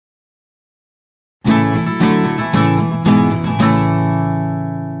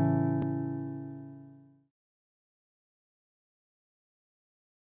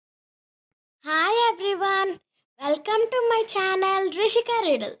Hi everyone, welcome to my channel Rishika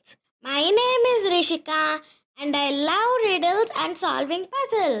Riddles. My name is Rishika and I love riddles and solving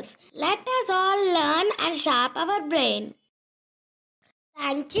puzzles. Let us all learn and sharp our brain.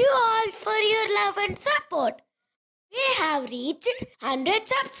 Thank you all for your love and support. We have reached 100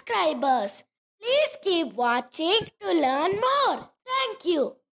 subscribers. Please keep watching to learn more. Thank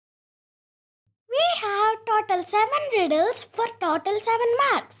you. We have total 7 riddles for total 7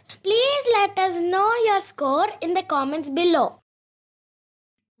 marks. Please let us know your score in the comments below.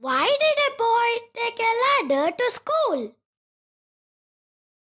 Why did a boy take a ladder to school?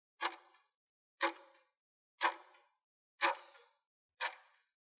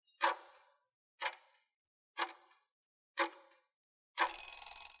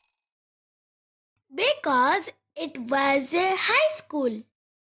 Because it was a high school.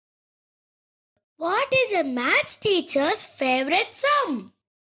 What is a maths teacher's favorite sum?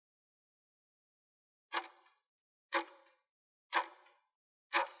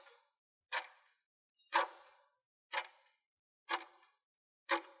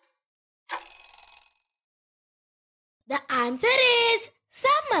 The answer is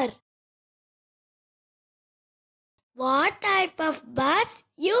summer. What type of bus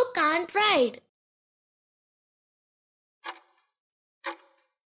you can't ride?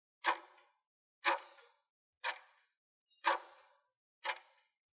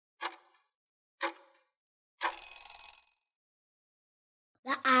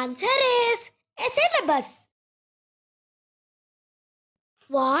 The answer is a syllabus.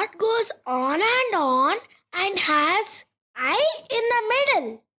 What goes on and has I in the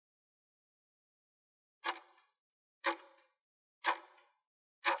middle?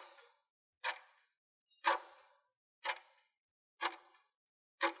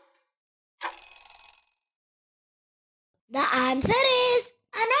 The answer is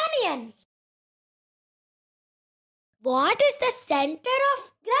an onion. What is the center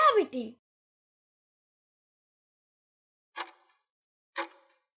of gravity?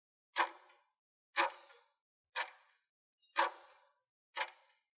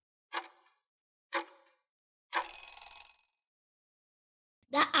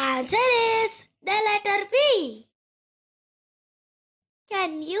 The answer is the letter V.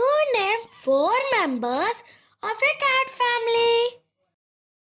 Can you name 4 members of a cat family?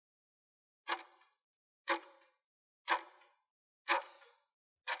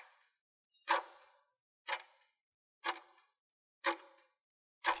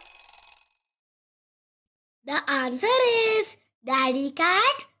 The answer is Daddy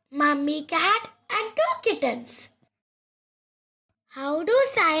cat, Mummy cat, and 2 kittens. How do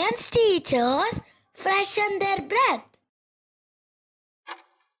science teachers freshen their breath?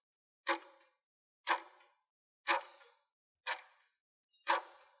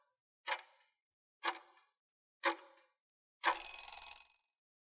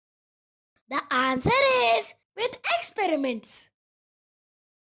 The answer is with experiments.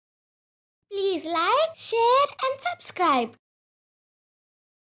 Please like, share, and subscribe.